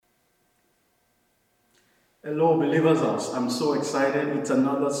Hello, Believers House. I'm so excited. It's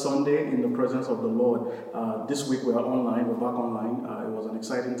another Sunday in the presence of the Lord. This week we are online. We're back online. It was an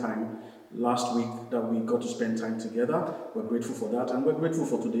exciting time last week that we got to spend time together. We're grateful for that, and we're grateful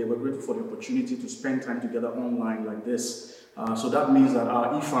for today. We're grateful for the opportunity to spend time together online like this. So that means that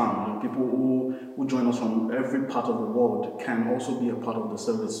our EFAM, people who join us from every part of the world, can also be a part of the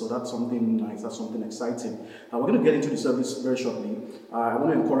service. So that's something nice. That's something exciting. We're going to get into the service very shortly. I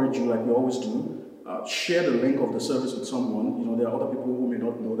want to encourage you, like we always do. Share the link of the service with someone. You know, there are other people who may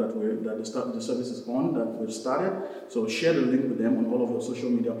not know that the service is on, that we've started. So share the link with them on all of your social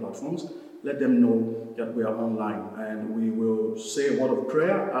media platforms. Let them know that we are online, and we will say a word of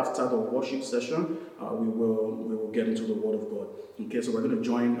prayer after the worship session. We will get into the Word of God. Okay, so we're going to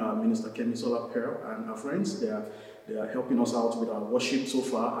join Minister Kemisola Pearl and our friends. They are helping us out with our worship so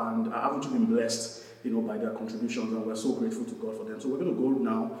far, and haven't you been blessed? By their contributions, and we're so grateful to God for them. So we're going to go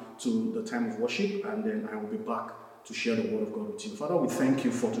now to the time of worship, and then I will be back to share the Word of God with you. Father, we thank you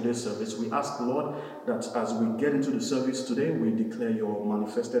for today's service. We ask, Lord, that as we get into the service today, we declare your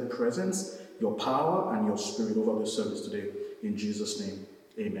manifested presence, your power, and your spirit over the service today. In Jesus' name,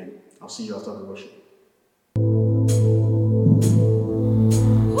 amen. I'll see you after the worship.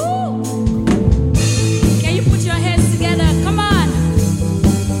 Woo! Can you put your hands together? Come on.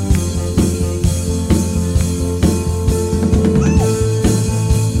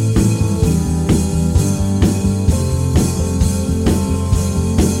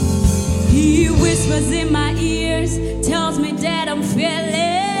 In my ears tells me that I'm fearless.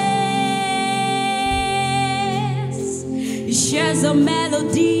 He shares a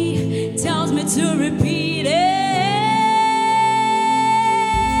melody, tells me to repeat it,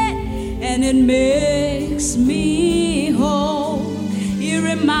 and it makes me whole. It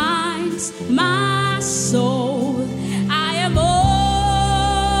reminds my soul I am all.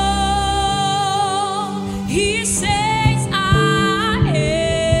 He says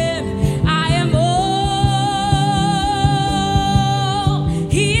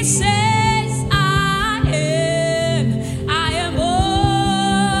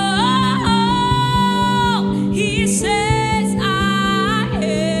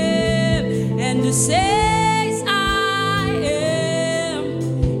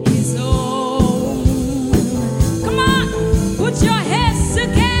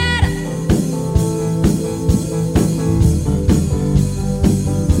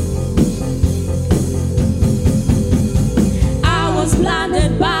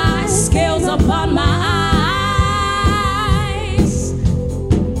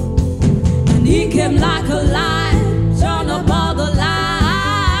like a light, turn up all the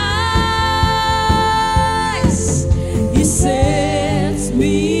lights. He sets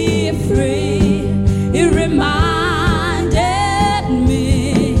me free. It reminded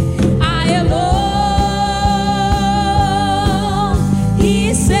me I am all.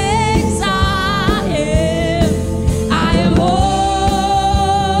 He says I am all.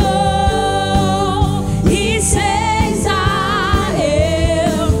 He says I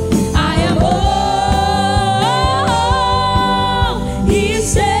am all.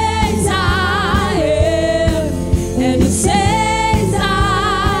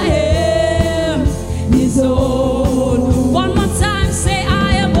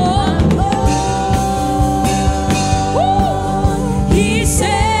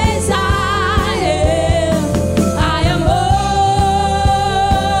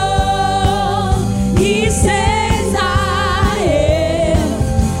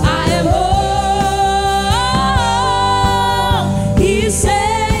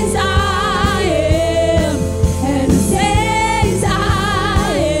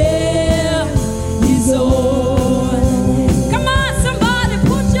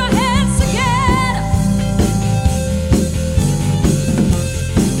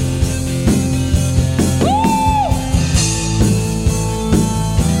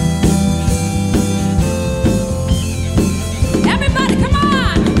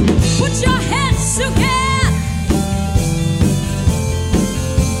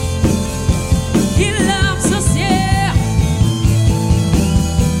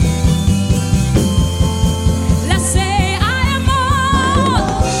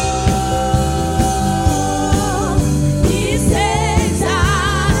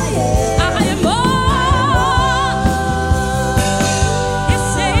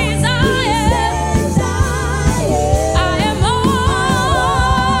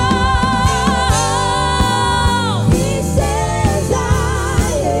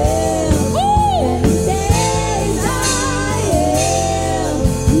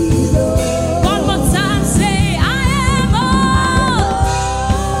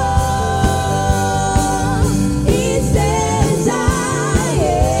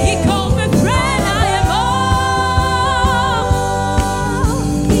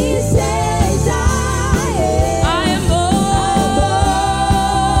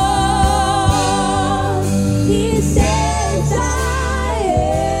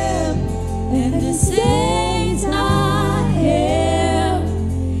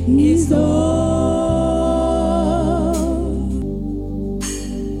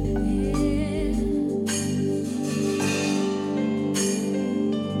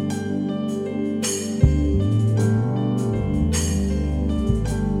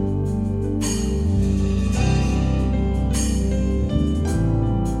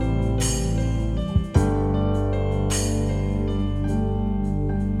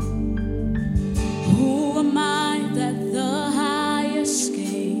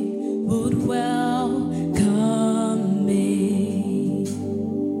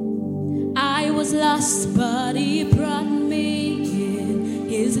 was lost, but he brought me in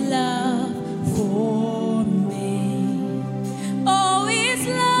his love for me. Oh, his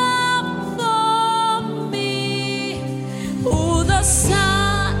love for me. Who the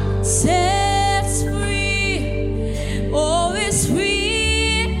Son sets free. Oh, is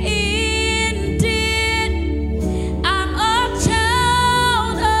free indeed. I'm a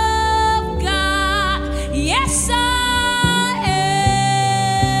child of God. Yes, I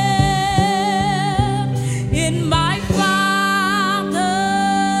am. In my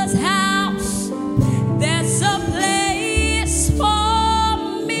Father's house, there's a place for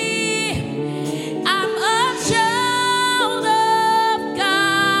me. I'm a child of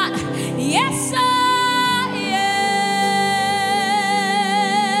God. Yes, I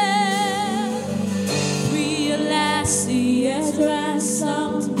am. Free at last, He has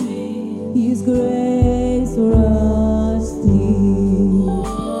ransomed me. His grace rushed in.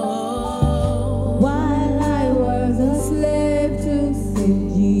 While I was a slave to sin,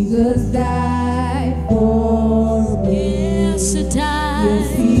 Jesus died for me. Yes, it Yes,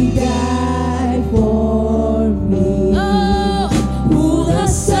 died. He died for me. Oh, who the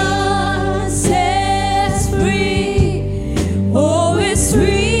Son sets free. Oh, is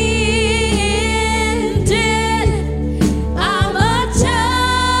free indeed. I'm a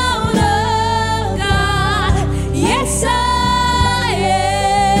child of God. Yes, I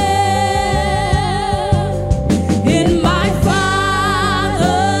am. In my Father's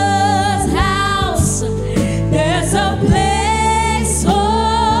house, there's a place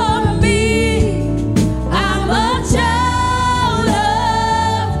for me. I'm a child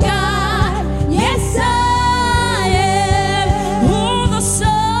of God. Yes, I am. Who the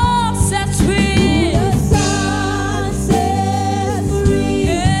Son sets free. The Son set free.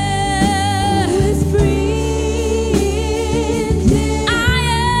 Yeah. Who is free indeed. I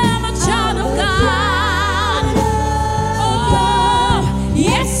am a child of God. Oh,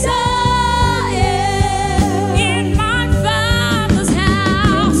 yes, I am. In my Father's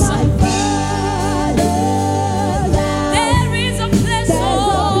house, My Father's house, there is a place there's a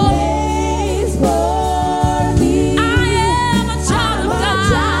for place for me. I am a child of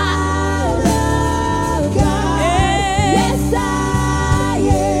God. Child of God. Yes, I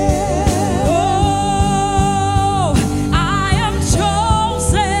am. Oh, I am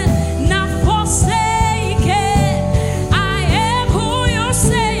chosen, not forsaken. I am who you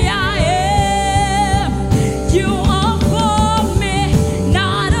say I am. You are for me,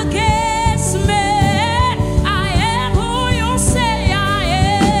 not against me. I am who you say I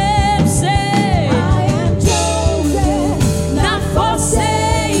am. Say, I am chosen, not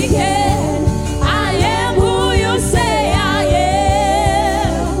forsaken. I am who you say I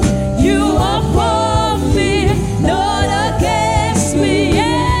am. You are for me, not against me.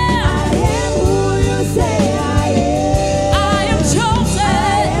 Yeah, I am who you say I am. I am chosen. I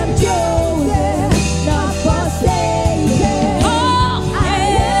am chosen, not forsaken. Oh, I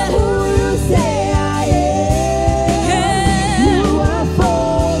am who you say I am. You are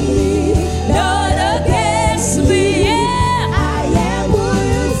for me, not against me. Yeah. I am who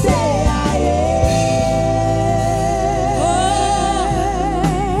you say I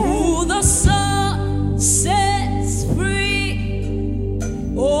am. Who the Son sets free,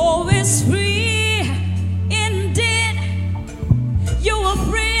 oh, is free indeed. You are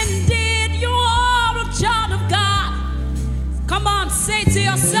free indeed. You are a child of God. Come on, say to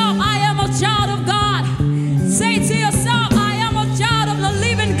yourself, I am a child of God. Say to yourself, I am a child of the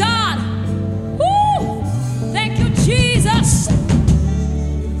living God. Woo! Thank you, Jesus.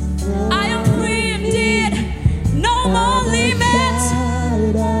 I am free indeed. No more limits.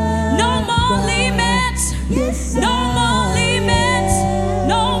 No more limits. No more limits.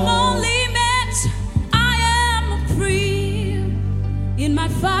 No more limits. I am free. In my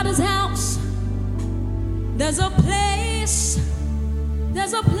Father's house, there's a place.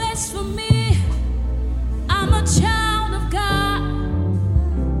 There's a place for me. I'm a child of God.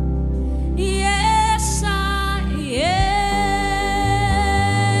 Yes, I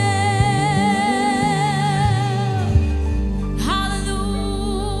am.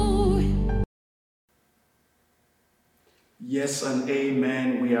 Hallelujah. Yes and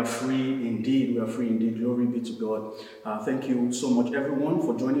amen. We are free indeed. We are free indeed. Glory be to God. Thank you so much, everyone,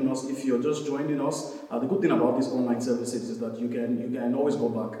 for joining us. If you're just joining us, the good thing about these online services is that you can always go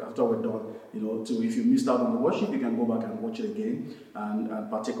back after we're done. If you missed out on the worship, you can go back and watch it again and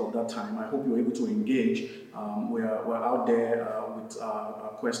partake of that time. I hope you're able to engage. We're out there with a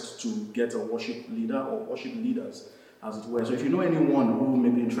quest to get a worship leader or worship leaders as it were. So if you know anyone who may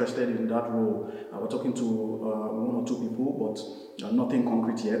be interested in that role, we're talking to one or two people, but nothing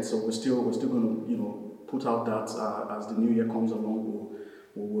concrete yet. So we're still going to put out that as the new year comes along,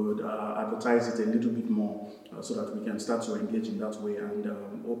 we would advertise it a little bit more so that we can start to engage in that way, and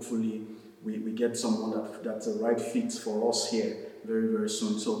hopefully we get someone that's a right fit for us here very, very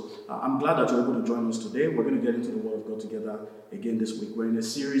soon. So I'm glad that you're able to join us today. We're going to get into the Word of God together again this week. We're in a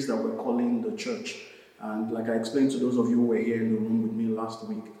series that we're calling The Church. And like I explained to those of you who were here in the room with me last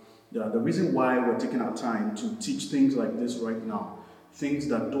week, the reason why we're taking our time to teach things like this right now, things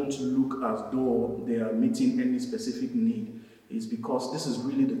that don't look as though they are meeting any specific need, is because this is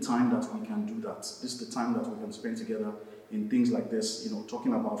really the time that we can do that. This is the time that we can spend together in things like this,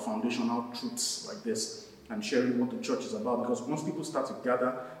 talking about foundational truths like this and sharing what the church is about. Because once people start to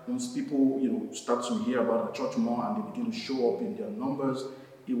gather, once people start to hear about the church more and they begin to show up in their numbers,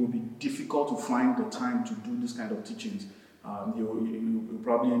 it will be difficult to find the time to do this kind of teachings. You'll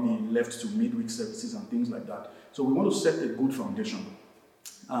probably be left to midweek services and things like that. So we want to set a good foundation.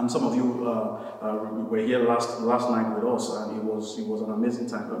 And some of you were here last night with us, and it was an amazing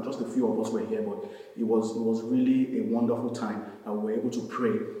time. Just a few of us were here, but it was really a wonderful time. We were able to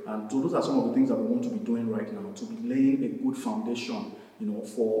pray, and so those are some of the things that we want to be doing right now, to be laying a good foundation,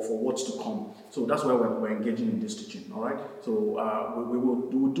 for what's to come. So that's why we're engaging in this teaching. All right. So we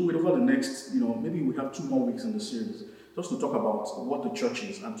will do it over the next, maybe we have 2 more weeks in the series, just to talk about what the church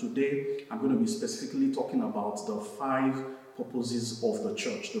is. And today I'm going to be specifically talking about the 5 purposes of the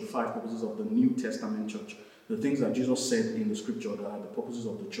church, the 5 purposes of the New Testament church, the things that Jesus said in the scripture that are the purposes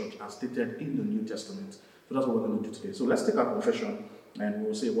of the church as stated in the New Testament. So that's what we're going to do today. So let's take our confession and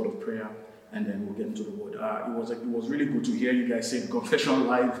we'll say a word of prayer and then we'll get into the word. It was really good to hear you guys say the confession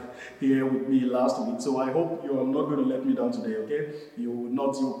live here with me last week. So I hope you are not going to let me down today, okay? You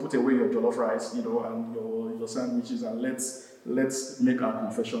put away your jollof rice, and your sandwiches, and let's make our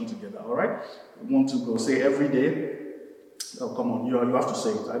confession together, all right? We want to go say every day. Oh, come on, you have to say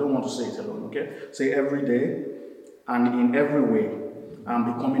it. I don't want to say it alone, okay? Say every day and in every way,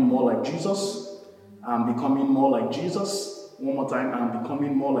 I'm becoming more like Jesus. I'm becoming more like Jesus. One more time, I'm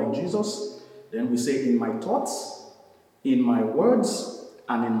becoming more like Jesus. Then we say in my thoughts, in my words,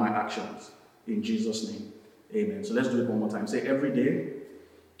 and in my actions. In Jesus' name, amen. So let's do it one more time. Say every day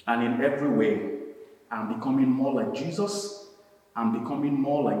and in every way, I'm becoming more like Jesus. I'm becoming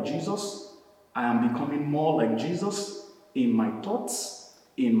more like Jesus. I am becoming more like Jesus. In my thoughts,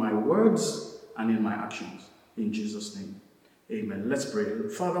 in my words, and in my actions. In Jesus' name. Amen. Let's pray.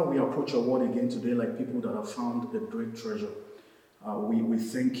 Father, we approach your word again today like people that have found a great treasure. We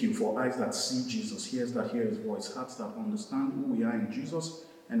thank you for eyes that see Jesus, ears that hear his voice, hearts that understand who we are in Jesus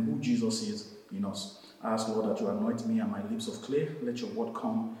and who Jesus is in us. I ask, Lord, that you anoint me and my lips of clay. Let your word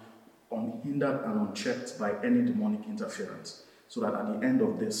come unhindered and unchecked by any demonic interference, so that at the end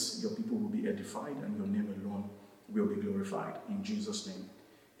of this, your people will be edified and your name alone will be glorified. In Jesus' name,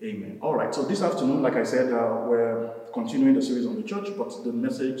 amen. All right, so this afternoon, like I said, we're continuing the series on the church, but the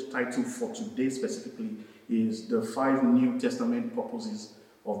message title for today specifically is the 5 New Testament purposes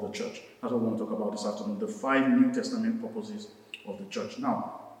of the church. That's what we want to talk about this afternoon, the 5 New Testament purposes of the church.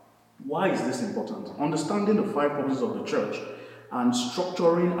 Now, why is this important? Understanding the 5 purposes of the church and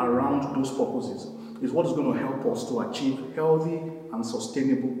structuring around those purposes is what is going to help us to achieve healthy and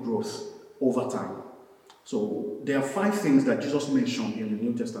sustainable growth over time. So there are 5 things that Jesus mentioned in the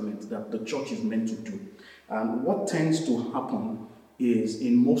New Testament that the church is meant to do. And what tends to happen is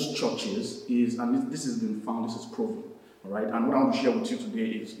in most churches and this has been found, this is proven, all right? And what I want to share with you today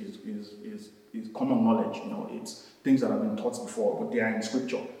is common knowledge. It's things that have been taught before, but they are in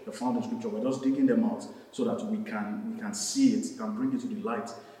Scripture. They're found in Scripture. We're just digging them out so that we can see it and bring it to the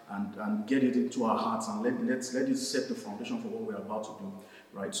light and get it into our hearts and let it set the foundation for what we're about to do.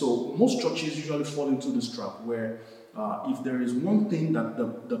 Right, so most churches usually fall into this trap where if there is one thing that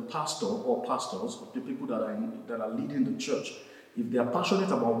the pastor or pastors, the people that are leading the church, if they are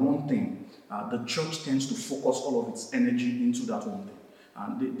passionate about one thing, the church tends to focus all of its energy into that one thing.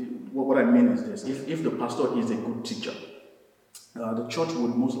 And what I mean is this: if the pastor is a good teacher, the church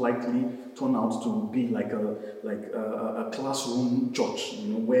would most likely turn out to be like a classroom church,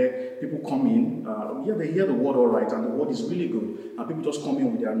 where people come in, they hear the word all right, and the word is really good, and people just come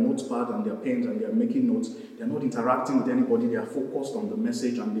in with their notepad and their pens and they're making notes. They're not interacting with anybody. They are focused on the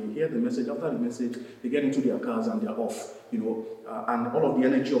message, and they hear the message. After the message, they get into their cars and they're off, and all of the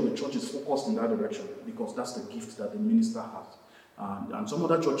energy of the church is focused in that direction because that's the gift that the minister has. And some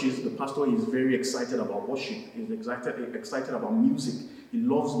other churches, the pastor is very excited about worship. He's excited about music. He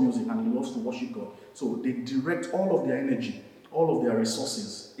loves music and he loves to worship God. So they direct all of their energy, all of their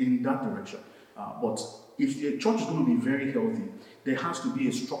resources in that direction. But if a church is going to be very healthy, there has to be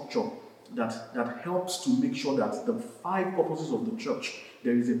a structure that helps to make sure that the 5 purposes of the church,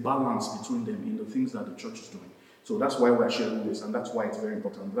 there is a balance between them in the things that the church is doing. So that's why we're sharing this, and that's why it's very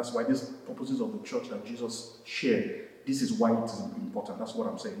important. That's why these purposes of the church that Jesus shared, this is why it is important. That's what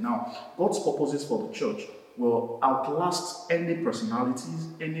I'm saying. Now, God's purposes for the church will outlast any personalities,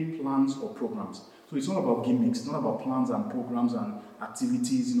 any plans or programs. So it's not about gimmicks, it's not about plans and programs and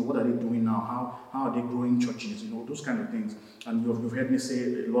activities, what are they doing now, how are they growing churches, those kind of things. And you've heard me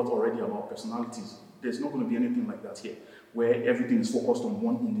say a lot already about personalities. There's not going to be anything like that here, where everything is focused on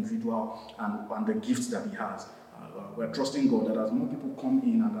one individual and the gifts that he has. We're trusting God that as more people come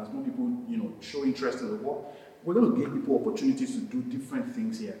in and as more people, show interest in the work, we're going to give people opportunities to do different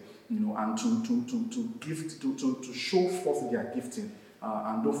things here, and to show forth their gifting.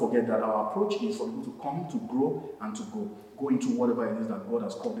 And don't forget that our approach is for people to come, to grow, and to go into whatever it is that God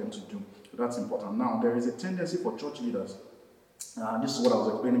has called them to do. So that's important. Now, there is a tendency for church leaders, this is what I was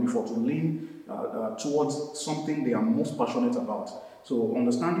explaining before, to lean towards something they are most passionate about. So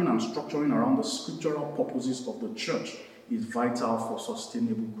understanding and structuring around the scriptural purposes of the church is vital for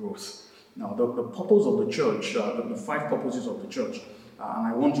sustainable growth. Now, the purpose of the church, the 5 purposes of the church, and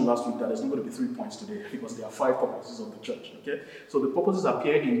I warned you last week that there's not going to be 3 points today because there are 5 purposes of the church. Okay, so the purposes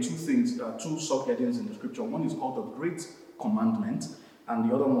appear in 2 things, 2 subheadings in the scripture. One is called the Great Commandment, and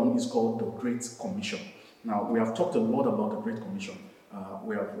the other one is called the Great Commission. Now, we have talked a lot about the Great Commission.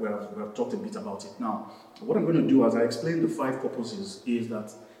 We have talked a bit about it. Now, what I'm going to do as I explain the 5 purposes is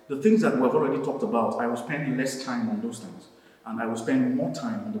that the things that we have already talked about, I will spend less time on those things, and I will spend more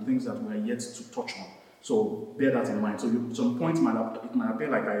time on the things that we are yet to touch on. So bear that in mind. So some points it might appear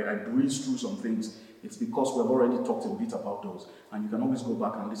like I breeze through some things. It's because we've already talked a bit about those. And you can always go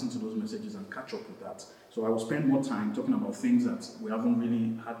back and listen to those messages and catch up with that. So I will spend more time talking about things that we haven't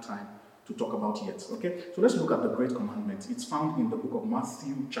really had time to talk about yet. Okay? So let's look at the Great Commandment. It's found in the book of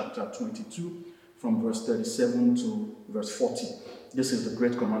Matthew chapter 22 from verse 37 to verse 40. This is the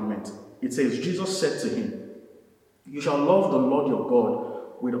Great Commandment. It says, Jesus said to him, "You shall love the Lord your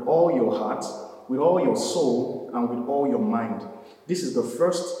God with all your heart, with all your soul, and with all your mind. This is the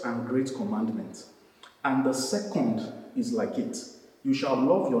first and great commandment. And the second is like it. You shall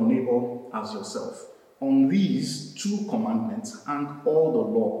love your neighbor as yourself. On these 2 commandments hang all the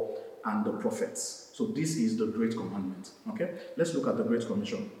law and the prophets." So this is the Great Commandment. Okay? Let's look at the Great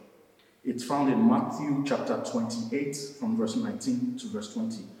Commission. It's found in Matthew chapter 28 from verse 19 to verse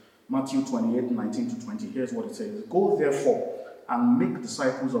 20. Matthew 28, 19 to 20. Here's what it says. "Go therefore and make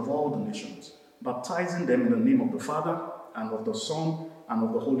disciples of all the nations, baptizing them in the name of the Father, and of the Son, and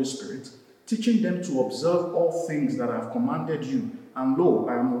of the Holy Spirit, teaching them to observe all things that I have commanded you. And lo,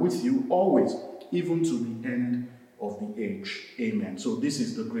 I am with you always, even to the end of the age." Amen. So this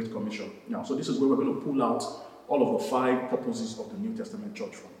is the Great Commission. Now, so this is where we're going to pull out all of the 5 purposes of the New Testament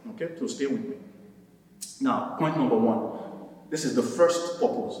church from. Okay? So stay with me. Now, point number 1. This is the first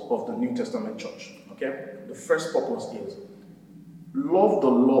purpose of the New Testament church. Okay? The first purpose is love the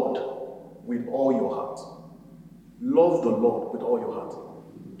Lord with all your heart. Love the Lord with all your heart.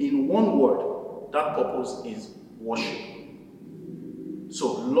 In one word, that purpose is worship.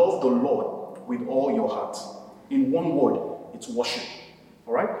 So love the Lord with all your heart. In one word, it's worship.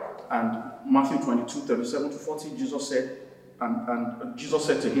 All right? And Matthew 22, 37 to 40, Jesus said, and Jesus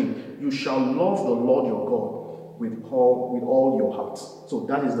said to him, "You shall love the Lord your God with all your heart." So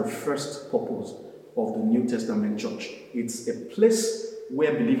that is the first purpose of the New Testament church. It's a place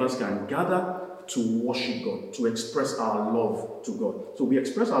where believers can gather to worship God, to express our love to God. So we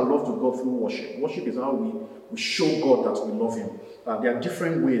express our love to God through worship. Worship is how we show God that we love Him. There are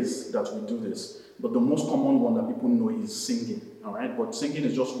different ways that we do this, but the most common one that people know is singing. All right, but singing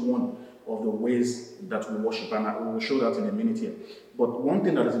is just one of the ways that we worship, and I will show that in a minute here. But one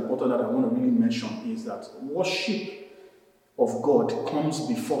thing that is important that I want to really mention is that worship of God comes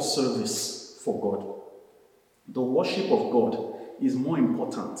before service for God. The worship of God is more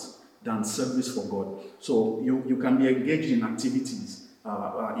important than service for God. So you can be engaged in activities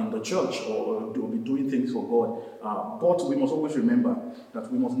in the church or be doing things for God. But we must always remember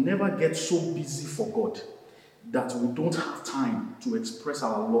that we must never get so busy for God that we don't have time to express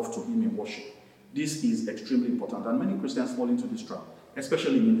our love to Him in worship. This is extremely important, and many Christians fall into this trap,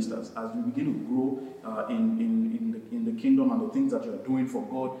 especially ministers. As you begin to grow in the kingdom and the things that you're doing for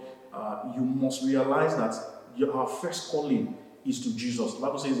God, you must realize that our first calling is to Jesus. The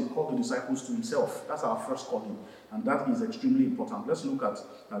Bible says He called the disciples to Himself. That's our first calling, and that is extremely important. Let's look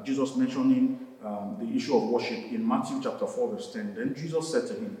at Jesus mentioning the issue of worship in Matthew chapter 4 verse 10. Then Jesus said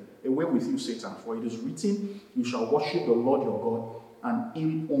to him, "Away with you, Satan, for it is written, you shall worship the Lord your God, and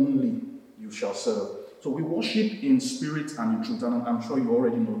Him only you shall serve. So we worship in spirit and in truth, and I'm sure you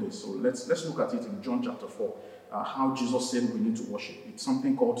already know this. So let's look at it in John chapter 4, how Jesus said we need to worship. It's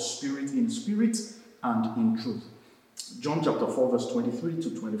something called spirit in spirit and in truth. John chapter 4, verse 23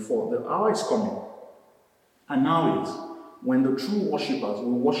 to 24. The hour is coming, and now is, when the true worshippers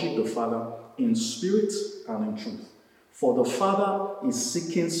will worship the Father in spirit and in truth. For the Father is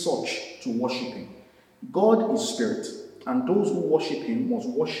seeking such to worship him. God is spirit, and those who worship him must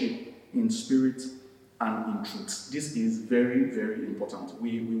worship in spirit and in truth. This is very, very important.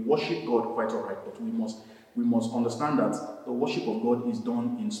 We worship God quite all right, but we must understand that the worship of God is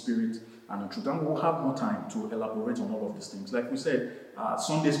done in spirit and in truth. And we'll have more time to elaborate on all of these things. Like we said,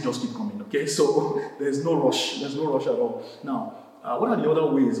 Sundays just keep coming, okay? So there's no rush at all. Now, what are the other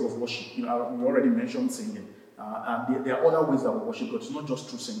ways of worship? We already mentioned singing. And there are other ways that we worship God. It's not just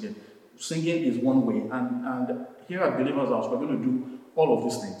through singing. Singing is one way. And here at Believers House, we're going to do all of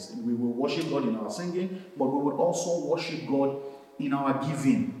these things. We will worship God in our singing, but we will also worship God in our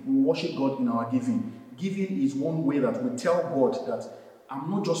giving. We worship God in our giving. Giving is one way that we tell God that I'm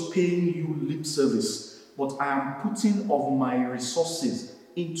not just paying you lip service, but I am putting of my resources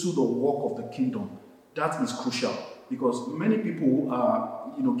into the work of the kingdom. That is crucial, because many people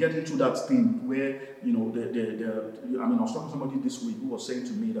get into that thing where I was talking to somebody this week who was saying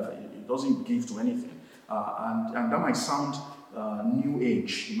to me that he doesn't give to anything, and that might sound new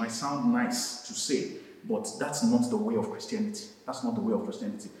age. It might sound nice to say, but that's not the way of Christianity. That's not the way of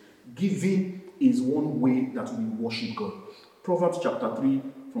Christianity. Giving is one way that we worship God. Proverbs chapter 3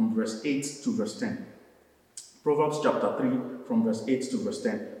 from verse 8 to verse 10. Proverbs chapter 3 from verse 8 to verse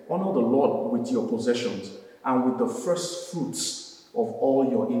 10. Honor the Lord with your possessions and with the first fruits of all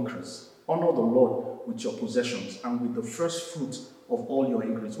your increase. Honor the Lord with your possessions and with the first fruits of all your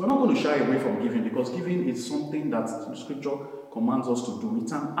increase. We're not going to shy away from giving, because giving is something that the scripture commands us to do.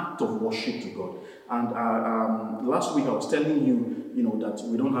 It's an act of worship to God. And last week I was telling you, that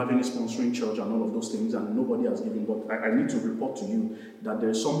we don't have any sponsoring church and all of those things, and nobody has given. But I need to report to you that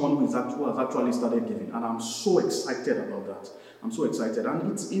there's someone who has actually started giving, and I'm so excited about that. I'm so excited,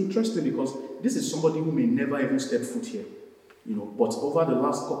 and it's interesting because this is somebody who may never even step foot here. But over the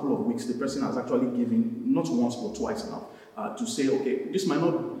last couple of weeks, the person has actually given, not once but twice now, to say, okay, this might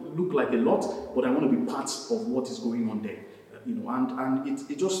not look like a lot, but I want to be part of what is going on there. And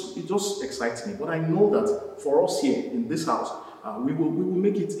it just excites me. But I know that for us here in this house, we will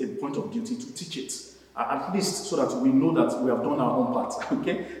make it a point of duty to teach it, at least so that we know that we have done our own part,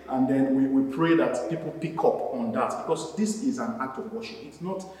 okay? And then we pray that people pick up on that, because this is an act of worship. It's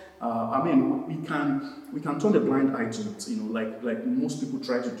not, we can turn a blind eye to it, like most people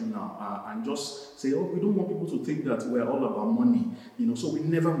try to do now, and just say, oh, we don't want people to think that we're all about money, so we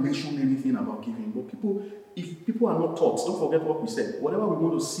never mention anything about giving. But if people are not taught, don't forget what we said, whatever we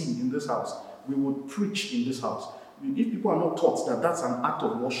want to see in this house, we will preach in this house. If people are not taught that that's an act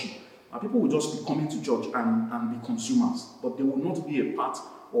of worship, people will just be coming to church and be consumers, but they will not be a part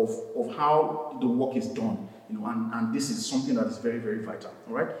of how the work is done, and this is something that is very, very vital.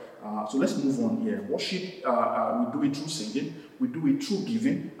 All right, so let's move on here. Worship, we do it through singing, we do it through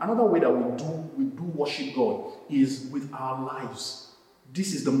giving. Another way that we do worship God is with our lives.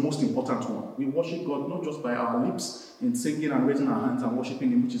 This is the most important one. We worship God not just by our lips in singing and raising our hands and worshiping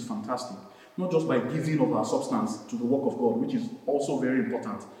Him, which is fantastic. Not just by giving of our substance to the work of God, which is also very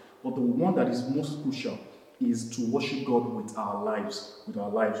important. But the one that is most crucial is to worship God with our lives.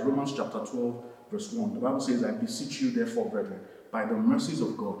 Romans chapter 12, verse 1. The Bible says, I beseech you therefore, brethren, by the mercies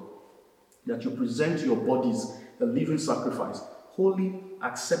of God, that you present your bodies a living sacrifice, holy,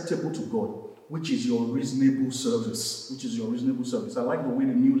 acceptable to God, which is your reasonable service. I like the way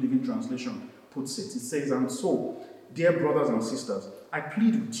the New Living Translation puts it. It says, and so, dear brothers and sisters, I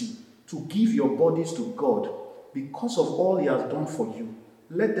plead with you to give your bodies to God because of all He has done for you.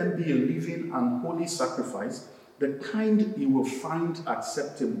 Let them be a living and holy sacrifice, the kind He will find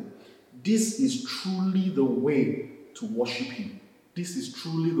acceptable. This is truly the way to worship Him.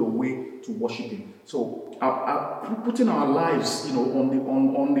 So, putting our lives,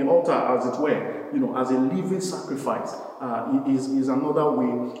 on the altar, as it were, as a living sacrifice, is another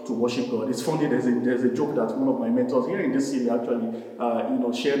way to worship God. It's funny. There's a joke that one of my mentors here in this city actually,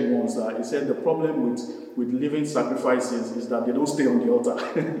 shared once. He said the problem with living sacrifices is that they don't stay on the altar,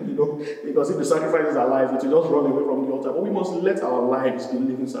 because if the sacrifice is alive, it will just run away from the altar. But we must let our lives be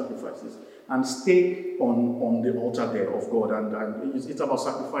living sacrifices and stay on the altar there of God. And it's about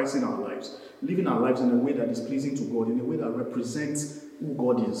sacrificing our lives, living our lives in a way that is pleasing to God, in a way that represents who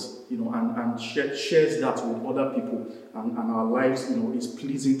God is, and shares that with other people, and our lives, is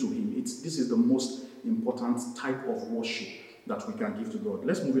pleasing to Him. This is the most important type of worship that we can give to God.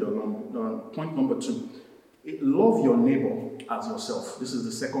 Let's move it along. Point number 2. Love your neighbor as yourself. This is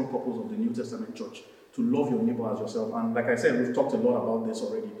the second purpose of the New Testament church, to love your neighbor as yourself. And like I said, we've talked a lot about this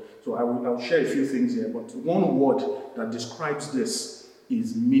already. So I'll share a few things here. But one word that describes this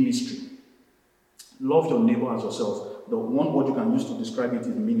is ministry. Love your neighbor as yourself. The one word you can use to describe it is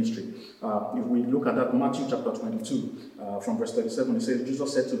ministry. If we look at that, Matthew chapter 22, from verse 37, it says,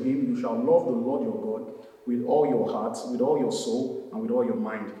 Jesus said to him, "You shall love the Lord your God with all your heart, with all your soul, and with all your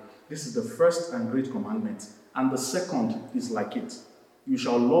mind. This is the first and great commandment. And the second is like it. You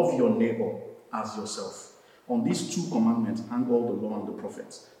shall love your neighbor as yourself." On these 2 commandments hang all the law and the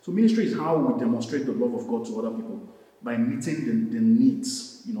prophets. So ministry is how we demonstrate the love of God to other people, by meeting the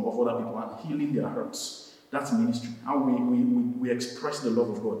needs of other people and healing their hurts. That's ministry. How we express the love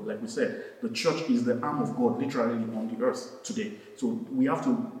of God. Like we said, the church is the arm of God literally on the earth today. So we have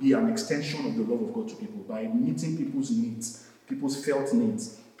to be an extension of the love of God to people by meeting people's needs, people's felt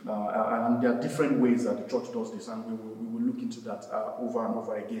needs. And there are different ways that the church does this, and we will look into that over and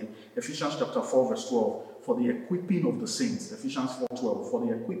over again. Ephesians chapter 4 verse 12, for the equipping of the saints. Ephesians 4:12, for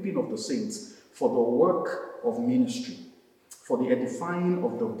the equipping of the saints, for the work of ministry, for the edifying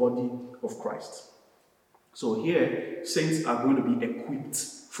of the body of Christ. So here, saints are going to be equipped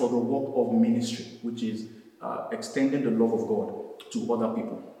for the work of ministry, which is extending the love of God to other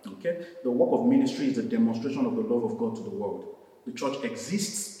people. Okay? The work of ministry is a demonstration of the love of God to the world. The church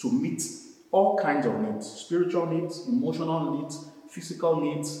exists to meet all kinds of needs: spiritual needs, emotional needs, physical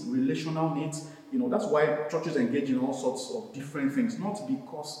needs, relational needs. That's why churches engage in all sorts of different things, not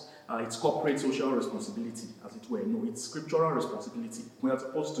because it's corporate social responsibility, as it were. No, it's scriptural responsibility. We are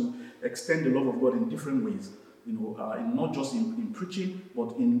supposed to extend the love of God in different ways, not just in preaching,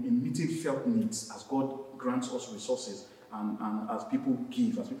 but in meeting felt needs as God grants us resources, and as people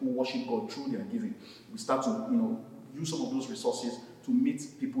give, as people worship God through their giving. We start to, use some of those resources to meet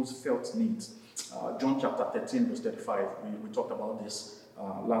people's felt needs. John chapter 13, verse 35, we talked about this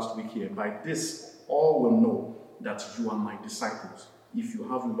last week here. By this, all will know that you are my disciples, if you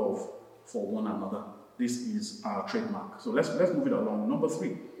have love for one another. This is our trademark. So let's move it along. Number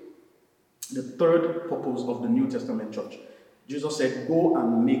 3, the third purpose of the New Testament church. Jesus said, go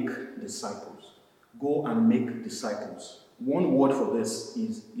and make disciples. Go and make disciples. One word for this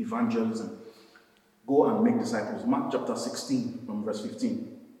is evangelism. Go and make disciples. Mark chapter 16 from verse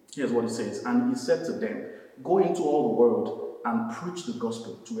 15. Here's what it says. And he said to them, go into all the world and preach the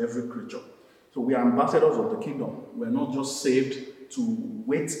gospel to every creature. So we are ambassadors of the kingdom. We're not just saved to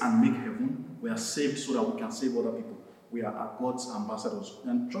wait and make heaven. We are saved so that we can save other people. We are God's ambassadors.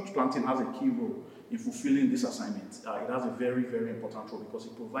 And church planting has a key role in fulfilling this assignment. It has a very, very important role because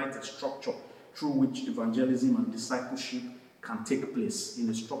it provides a structure through which evangelism and discipleship can take place in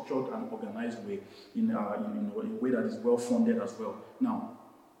a structured and organized way, in a way that is well funded as well. Now,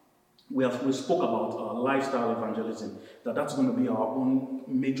 we spoke about lifestyle evangelism, that's going to be our own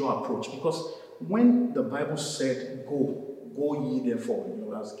major approach, because when the Bible said, go ye therefore,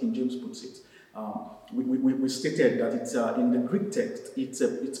 as King James puts it, we stated that it's in the Greek text,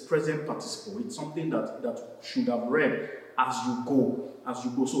 it's present participle. It's something that should have read as you go.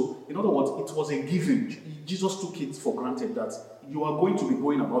 So, in other words, it was a given. Jesus took it for granted that you are going to be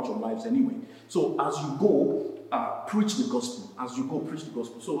going about your lives anyway. So, as you go, preach the gospel. As you go, preach the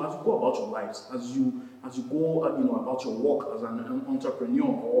gospel. So, as you go about your lives, as you go, about your work as an entrepreneur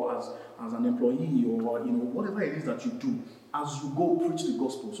or as an employee or whatever it is that you do, as you go, preach the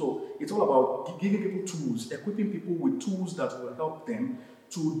gospel. So, it's all about giving people tools, equipping people with tools that will help them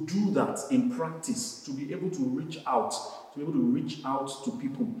to do that in practice, to be able to reach out to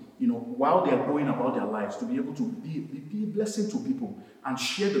people, while they are going about their lives, to be able to be a blessing to people and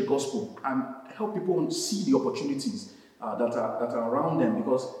share the gospel and help people see the opportunities that are around them.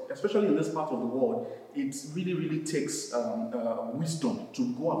 Because especially in this part of the world, it really, really takes wisdom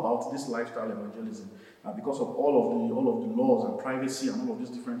to go about this lifestyle evangelism. Because of all of the laws and privacy and all of these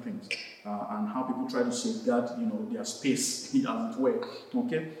different things, and how people try to safeguard, their space, as it were.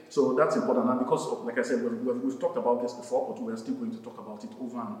 Okay, so that's important. And because of, like I said, we've talked about this before, but we're still going to talk about it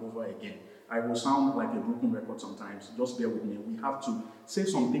over and over again. I will sound like a broken record sometimes. Just bear with me. We have to say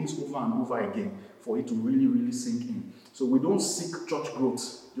some things over and over again for it to really, really sink in. So we don't seek church growth,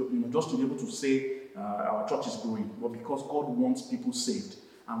 just to be able to say our church is growing, but because God wants people saved,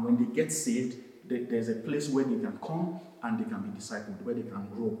 and when they get saved, there's a place where they can come and they can be discipled, where they can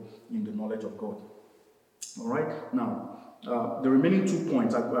grow in the knowledge of God. All right? Now, the remaining 2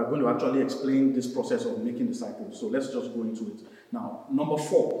 points are going to actually explain this process of making disciples. So let's just go into it. Now, number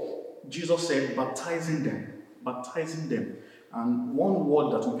 4, Jesus said, baptizing them. And one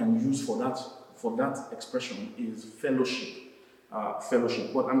word that we can use for that expression is fellowship.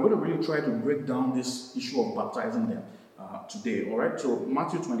 fellowship. But I'm going to really try to break down this issue of baptizing them today. All right. So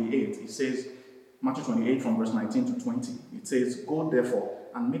Matthew 28, it says, Matthew 28 from verse 19 to 20, it says, "Go therefore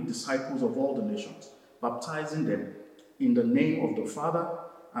and make disciples of all the nations, baptizing them in the name of the Father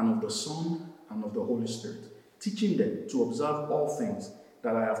and of the Son and of the Holy Spirit, teaching them to observe all things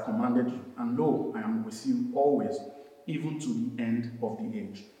that I have commanded you. And lo, I am with you always, even to the end of the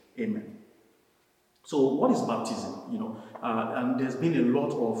age. Amen." So what is baptism? And there's been a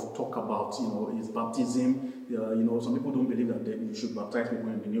lot of talk about, is baptism, some people don't believe that you should baptize people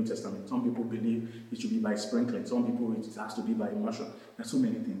in the New Testament. Some people believe it should be by sprinkling. Some people, it has to be by immersion. There's so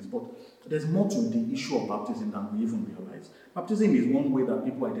many things. But there's more to the issue of baptism than we even realize. Baptism is one way that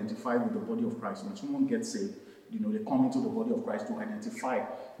people identify with the body of Christ. When someone gets saved, they come into the body of Christ to identify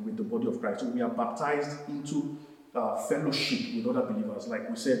with the body of Christ. So we are baptized into fellowship with other believers, like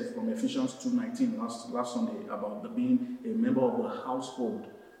we said from Ephesians 2:19 last Sunday about being a member of the household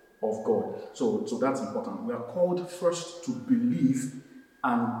of God. So that's important. We are called first to believe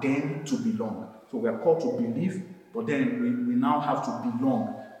and then to belong. So we are called to believe, but then we now have to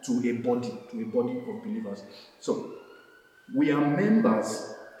belong to a body of believers. So we are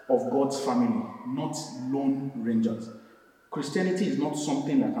members of God's family, not lone rangers. Christianity is not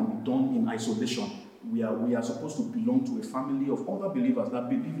something that can be done in isolation. We are supposed to belong to a family of other believers that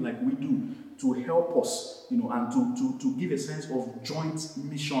believe like we do, to help us, and to give a sense of joint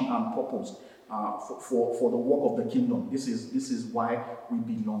mission and purpose for the work of the kingdom. This is why we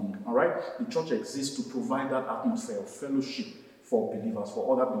belong. All right, the church exists to provide that atmosphere of fellowship for believers,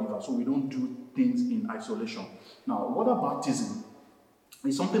 for other believers, so we don't do things in isolation. Now, water baptism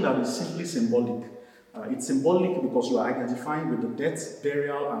is something that is simply symbolic. It's symbolic because you are identifying with the death,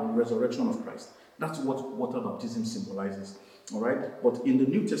 burial, and resurrection of Christ. That's what water baptism symbolizes. All right. But in the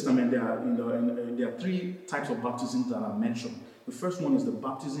New Testament, there are three types of baptism that are mentioned. The first one is the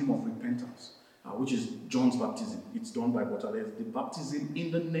baptism of repentance, which is John's baptism. It's done by water. There's the baptism in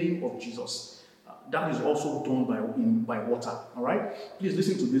the name of Jesus. That is also done by water. All right. Please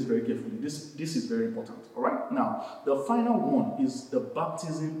listen to this very carefully. This is very important. All right. Now, the final one is the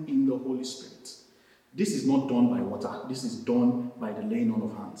baptism in the Holy Spirit. This is not done by water. This is done by the laying on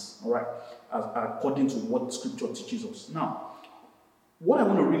of hands. All right, according to what Scripture teaches us. Now, what I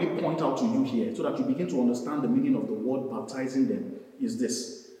want to really point out to you here, so that you begin to understand the meaning of the word baptizing them, is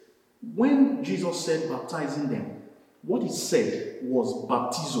this. When Jesus said baptizing them, what he said was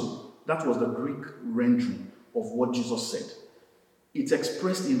baptizo. That was the Greek rendering of what Jesus said. It's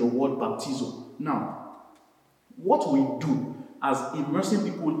expressed in the word baptizo. Now, what we do as immersing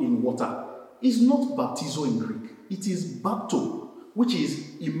people in water is not baptizo in Greek. It is bapto, which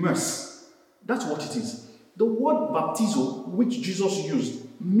is immerse. That's what it is. The word baptizo, which Jesus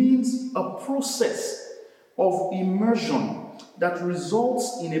used, means a process of immersion that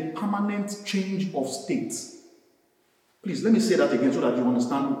results in a permanent change of state. Please, let me say that again so that you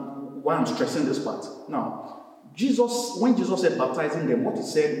understand why I'm stressing this part. Now, when Jesus said baptizing them, what he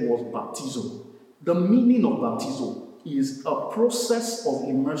said was baptizo. The meaning of baptizo is a process of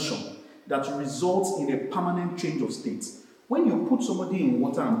immersion that results in a permanent change of state. When you put somebody in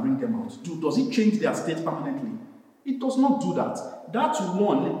water and bring them out, does it change their state permanently? It does not do that. That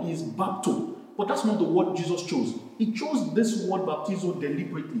one is bapto, but that's not the word Jesus chose. He chose this word baptizo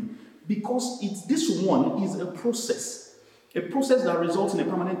deliberately because this one is a process that results in a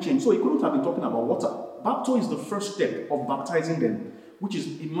permanent change. So he couldn't have been talking about water. Bapto is the first step of baptizing them, which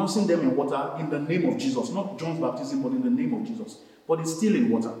is immersing them in water in the name of Jesus. Not John's baptism, but in the name of Jesus. But it's still in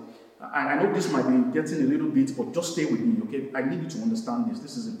water. I know this might be getting a little bit, but just stay with me, okay? I need you to understand this.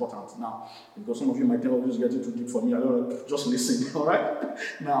 This is important now, because some of you might think, oh, this is getting too deep for me. I don't know, just listen, all right?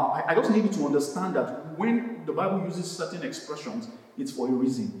 Now, I just need you to understand that when the Bible uses certain expressions, it's for a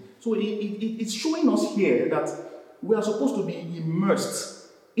reason. So it's showing us here that we are supposed to be immersed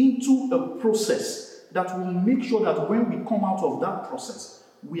into a process that will make sure that when we come out of that process,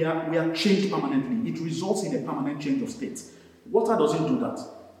 we are changed permanently. It results in a permanent change of state. Water doesn't do that.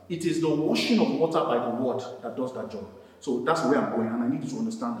 It is the washing of water by the word that does that job. So that's where I'm going, and I need you to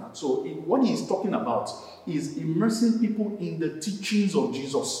understand that. So what he is talking about is immersing people in the teachings of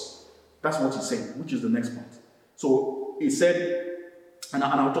Jesus. That's what he's saying, which is the next point. So he said, and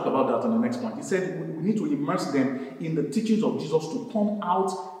I'll talk about that on the next point. He said we need to immerse them in the teachings of Jesus to come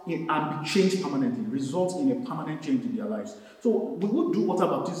out and be changed permanently, result in a permanent change in their lives. So we would do water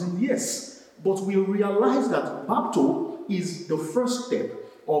baptism, yes, but we realize that bapto is the first step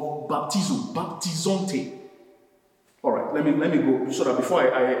of baptizo, baptizonte. All right, let me go so that before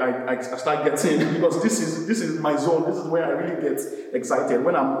I start getting, because this is my zone. This is where I really get excited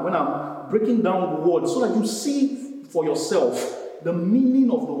when I'm breaking down words so that you see for yourself the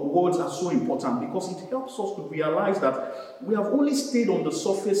meaning of the words are so important because it helps us to realize that we have only stayed on the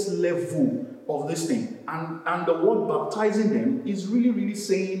surface level of this thing. And the word baptizing them is really, really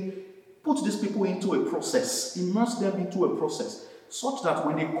saying, put these people into a process, immerse them into a process, such that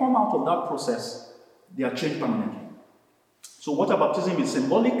when they come out of that process, they are changed permanently. So water baptism is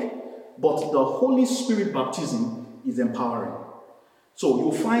symbolic, but the Holy Spirit baptism is empowering. So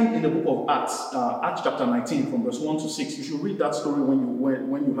you'll find in the book of Acts, Acts chapter 19, from verse 1 to 6, you should read that story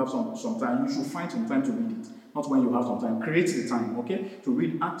when you have some time. You should find some time to read it, not when you have some time. Create the time, okay, to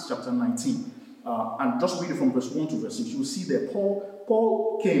read Acts chapter 19. And just read it from verse 1 to verse 6. You will see that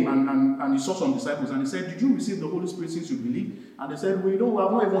Paul came and he saw some disciples and he said, did you receive the Holy Spirit since you believe? And they said, we don't,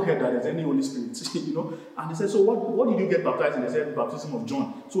 I've not even heard that there's any Holy Spirit, you know. And he said, so what did you get baptized in? They said, baptism of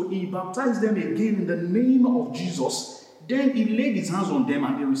John. So he baptized them again in the name of Jesus. Then he laid his hands on them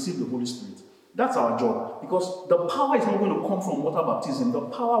and they received the Holy Spirit. That's our job, because the power is not going to come from water baptism. The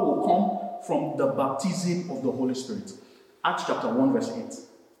power will come from the baptism of the Holy Spirit. Acts chapter 1 verse 8.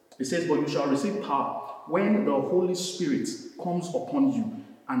 It says, but you shall receive power when the Holy Spirit comes upon you,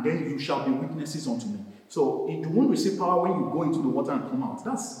 and then you shall be witnesses unto me. So you won't receive power when you go into the water and come out.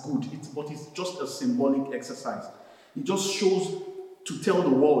 That's good, but it's just a symbolic exercise. It just shows to tell the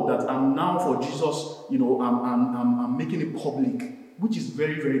world that I'm now for Jesus, you know, I'm making it public, which is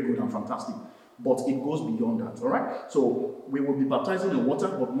very, very good and fantastic. But it goes beyond that, all right? So we will be baptizing in water,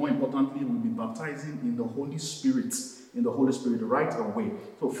 but more importantly, we'll be baptizing in the Holy Spirit, right away.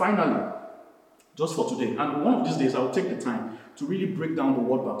 So finally, just for today, and one of these days, I'll take the time to really break down the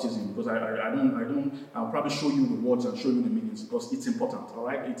word baptism, because I'll probably show you the words and show you the meanings, because it's important, all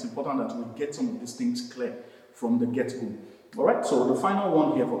right? It's important that we get some of these things clear from the get-go. All right, so the final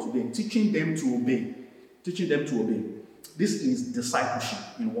one here for today, teaching them to obey. Teaching them to obey. This is discipleship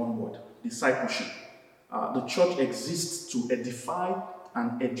in one word. Discipleship. The church exists to edify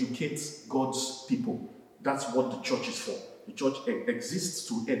and educate God's people. That's what the church is for. The church exists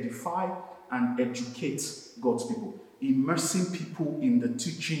to edify and educate God's people, immersing people in the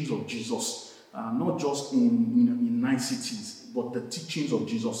teachings of Jesus, not just in niceties, but the teachings of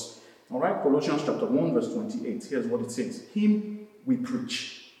Jesus. All right, Colossians chapter 1 verse 28. Here's what it says. Him we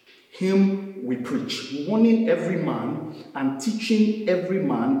preach. Him we preach, warning every man and teaching every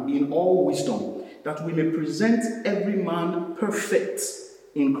man in all wisdom, that we may present every man perfect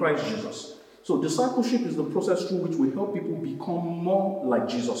in Christ Jesus. So discipleship is the process through which we help people become more like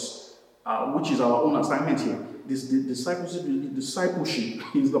Jesus, which is our own assignment here. This discipleship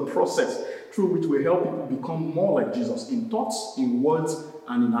is the process through which we help people become more like Jesus in thoughts, in words,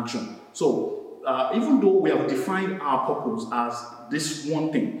 and in action. So even though we have defined our purpose as this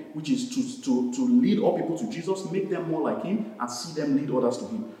one thing, which is to lead all people to Jesus, make them more like him, and see them lead others to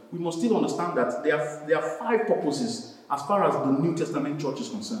him, we must still understand that there are 5 purposes as far as the New Testament church is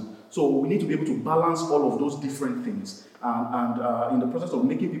concerned. So we need to be able to balance all of those different things. And in the process of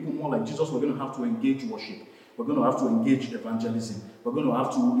making people more like Jesus, we're going to have to engage worship. We're going to have to engage evangelism. We're going to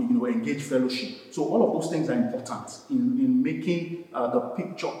have to engage fellowship. So all of those things are important in making the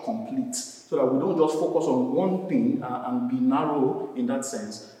picture complete, so that we don't just focus on one thing and be narrow in that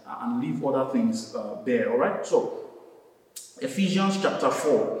sense and leave other things bare. All right? So Ephesians chapter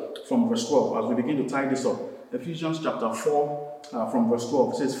 4 from verse 12, as we begin to tie this up. Ephesians chapter 4 from verse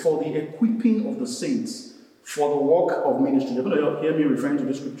 12, it says, for the equipping of the saints for the work of ministry. You're going to hear me referring to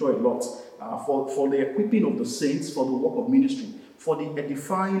this scripture a lot. For the equipping of the saints for the work of ministry, for the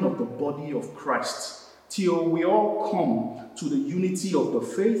edifying of the body of Christ, till we all come to the unity of the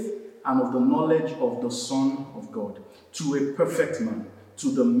faith and of the knowledge of the Son of God, to a perfect man,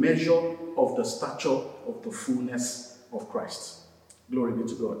 to the measure of the stature of the fullness of Christ. Glory be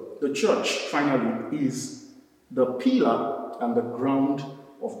to God. The church, finally, is the pillar and the ground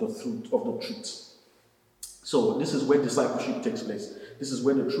of the truth. So this is where discipleship takes place. This is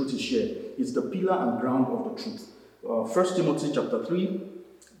where the truth is shared. It's the pillar and ground of the truth. 1 Timothy chapter 3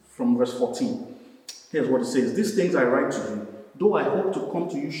 from verse 14. Here's what it says. These things I write to you, though I hope to come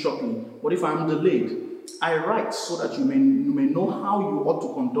to you shortly, but if I am delayed, I write so that you may know how you ought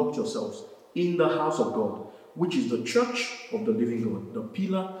to conduct yourselves in the house of God, which is the church of the living God, the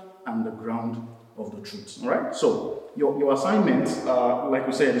pillar and the ground of the truth. All right? So your assignment, like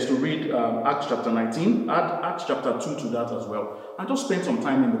we said, is to read Acts chapter 19, add Acts chapter 2 to that as well, and just spend some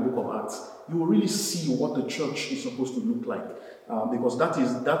time in the book of Acts. You will really see what the church is supposed to look like, because that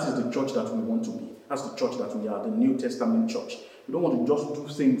is the church that we want to be. That's the church that we are, the New Testament church. We don't want to just do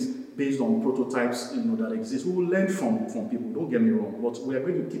things based on prototypes that exist. We will learn from people, don't get me wrong, but we are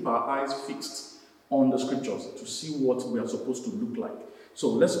going to keep our eyes fixed on the scriptures to see what we are supposed to look like. So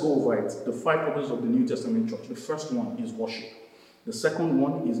let's go over it. The 5 purposes of the New Testament church. The first one is worship. The second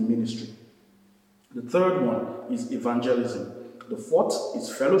one is ministry. The third one is evangelism. The fourth is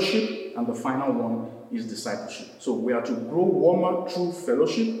fellowship, and the final one is discipleship. So we are to grow warmer through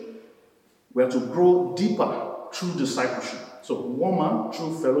fellowship. We are to grow deeper through discipleship. So warmer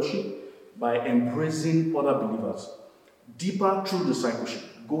through fellowship by embracing other believers. Deeper through discipleship.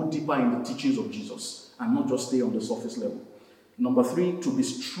 Go deeper in the teachings of Jesus and not just stay on the surface level. Number 3, to be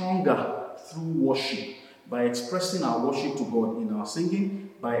stronger through worship by expressing our worship to God in our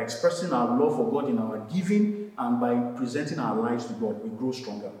singing, by expressing our love for God in our giving, and by presenting our lives to God. We grow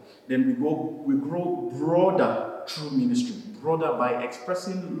stronger. Then we grow broader through ministry. Broader by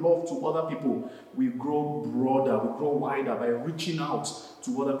expressing love to other people. We grow broader, we grow wider by reaching out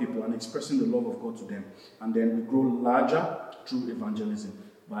to other people and expressing the love of God to them. And then we grow larger through evangelism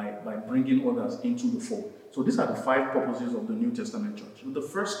by bringing others into the fold. So these are the 5 purposes of the New Testament church. The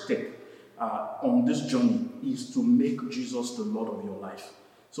first step on this journey is to make Jesus the Lord of your life.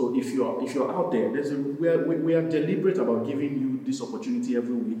 So if you're out there, we are deliberate about giving you this opportunity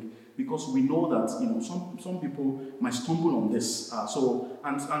every week, because we know that some people might stumble on this.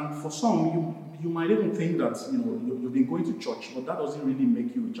 And for some, you might even think that you've been going to church, but that doesn't really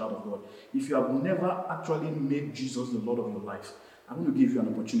make you a child of God. If you have never actually made Jesus the Lord of your life, I want to give you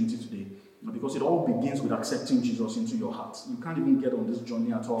an opportunity today, because it all begins with accepting Jesus into your heart. You can't even get on this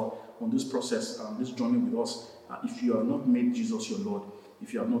journey at all, on this process, this journey with us, if you have not made Jesus your Lord.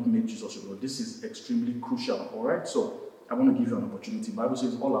 If you have not made Jesus your Lord, this is extremely crucial. All right, so I want to give you an opportunity. The Bible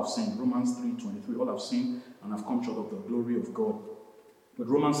says, all have sinned. Romans 3:23, all have sinned and have come short of the glory of God. But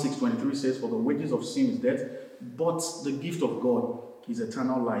Romans 6:23 says, for the wages of sin is death, but the gift of God is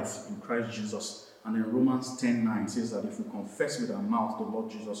eternal life in Christ Jesus. And then Romans 10:9 says that if we confess with our mouth the Lord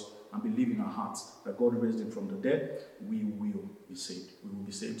Jesus and believe in our hearts that God raised him from the dead, we will be saved. We will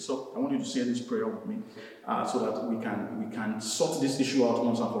be saved. So I want you to say this prayer with me, so that we can sort this issue out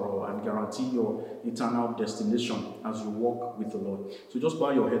once and for all and guarantee your eternal destination as you walk with the Lord. So just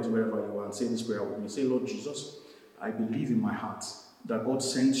bow your heads wherever you are and say this prayer with me. Say, Lord Jesus, I believe in my heart that God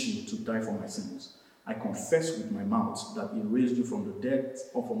sent you to die for my sins. I confess with my mouth that he raised you from the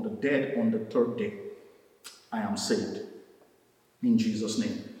dead on the third day. I am saved. In Jesus'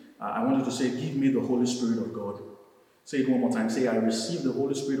 name. I want you to say, give me the Holy Spirit of God. Say it one more time. Say, I receive the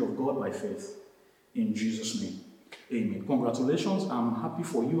Holy Spirit of God by faith. In Jesus' name. Amen. Congratulations. I'm happy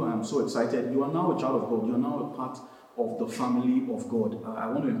for you. I'm so excited. You are now a child of God. You are now a part of the family of God. I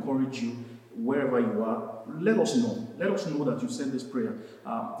want to encourage you, wherever you are, let us know. Let us know that you said this prayer.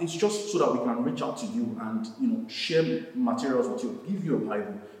 It's just so that we can reach out to you and share materials with you, give you a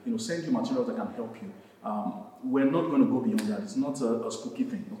Bible, send you materials that can help you. We're not going to go beyond that. It's not a spooky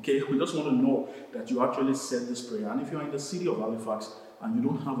thing, okay? We just want to know that you actually said this prayer. And if you're in the city of Halifax and you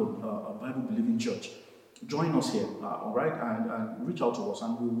don't have a Bible-believing church, join us here, all right? And reach out to us,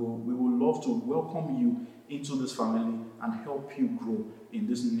 and we will love to welcome you into this family and help you grow in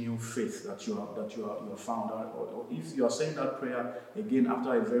this new faith that you are found. Or if you are saying that prayer again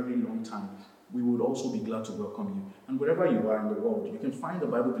after a very long time, we would also be glad to welcome you. And wherever you are in the world, you can find a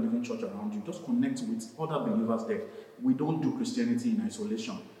Bible-believing church around you. Just connect with other believers there. We don't do Christianity in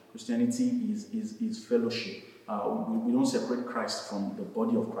isolation. Christianity is fellowship. We don't separate Christ from the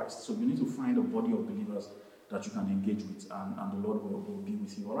body of Christ. So you need to find a body of believers that you can engage with, and the Lord will be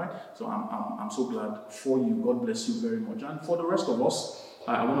with you, all right? So I'm so glad for you. God bless you very much. And for the rest of us,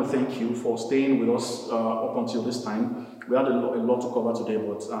 I want to thank you for staying with us up until this time. We had a lot to cover today,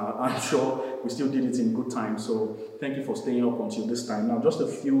 but I'm sure we still did it in good time. So thank you for staying up until this time. Now, just a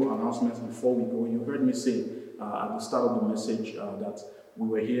few announcements before we go. You heard me say at the start of the message that we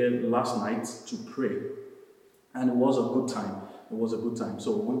were here last night to pray, and it was a good time. It was a good time.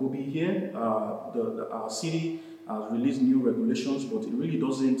 So we will be here. Our city has released new regulations, but it really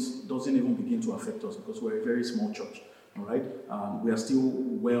doesn't even begin to affect us because we're a very small church. All right, we are still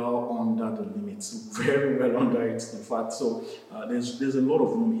well under the limits, very well under it, in fact. So there's a lot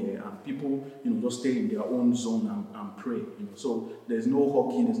of room here, and people, just stay in their own zone and pray. So there's no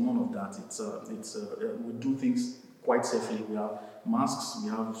hugging, there's none of that. We do things quite safely. We have masks, we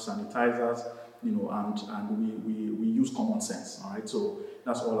have sanitizers, and we use common sense. All right, so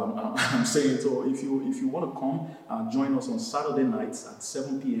that's all I'm saying. So if you want to come, join us on Saturday nights at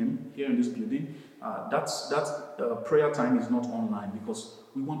 7 p.m. here in this building. That prayer time is not online because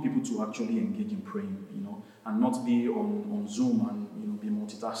we want people to actually engage in praying, and not be on Zoom and be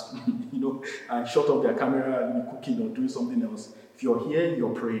multitasking, and shut off their camera and be cooking or doing something else. If you're here,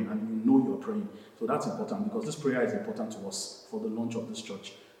 you're praying, and you're praying. So that's important because this prayer is important to us for the launch of this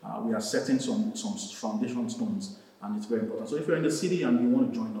church. We are setting some foundation stones, and it's very important. So if you're in the city and you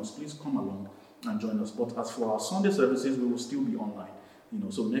want to join us, please come along. and join us. But as for our Sunday services, we will still be online.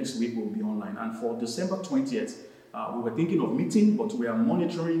 So next week we'll be online. And for December 20th, we were thinking of meeting, but we are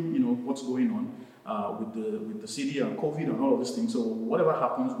monitoring, what's going on with the city and COVID and all of these things. So whatever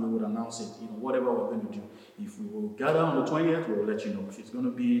happens, we will announce it. Whatever we're going to do. If we will gather on the 20th, we will let you know. If it's going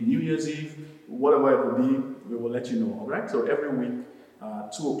to be New Year's Eve, whatever it will be, we will let you know. All right. So every week,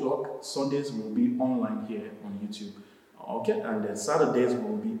 2 o'clock Sundays will be online here on YouTube. Okay, and then Saturdays we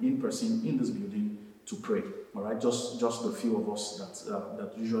will be in person in this building to pray. All right, just the few of us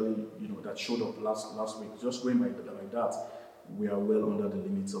that usually that showed up last week. Just going by that, we are well under the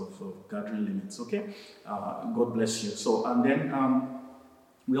limits of gathering limits. Okay, God bless you. So and then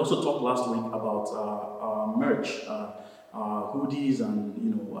we also talked last week about our merch, hoodies and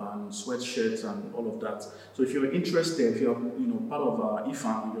and sweatshirts and all of that. So if you're interested, if you're part of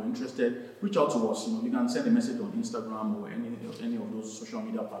IFAM, you're interested, reach out to us. You can send a message on Instagram or any of those social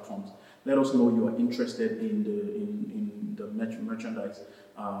media platforms. Let us know you are interested in the merchandise.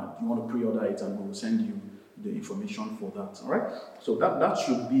 You want to pre-order it, and we will send you the information for that. All right. So that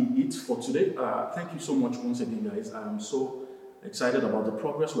should be it for today. Thank you so much once again, guys. I am so excited about the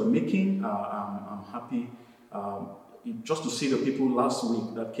progress we're making. I'm happy. Just to see the people last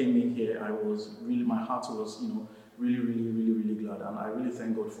week that came in here, my heart was, really glad. And I really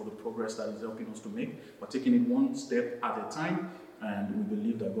thank God for the progress that is helping us to make. We're taking it one step at a time, and we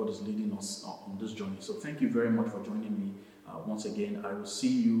believe that God is leading us on this journey. So thank you very much for joining me once again. I will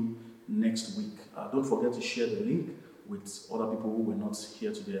see you next week. Don't forget to share the link with other people who were not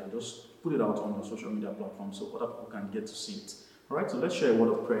here today, and just put it out on your social media platform so other people can get to see it. All right, so let's share a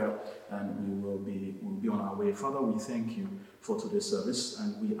word of prayer, and we'll be on our way. Father, we thank you for today's service,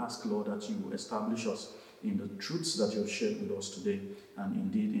 and we ask, Lord, that you establish us in the truths that you have shared with us today, and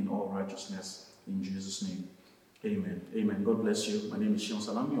indeed in all righteousness. In Jesus' name, amen. Amen. God bless you. My name is Shion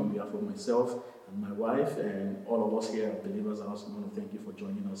Salami. On behalf of myself and my wife and all of us here at Believers House, I want to thank you for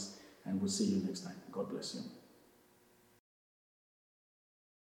joining us, and we'll see you next time. God bless you.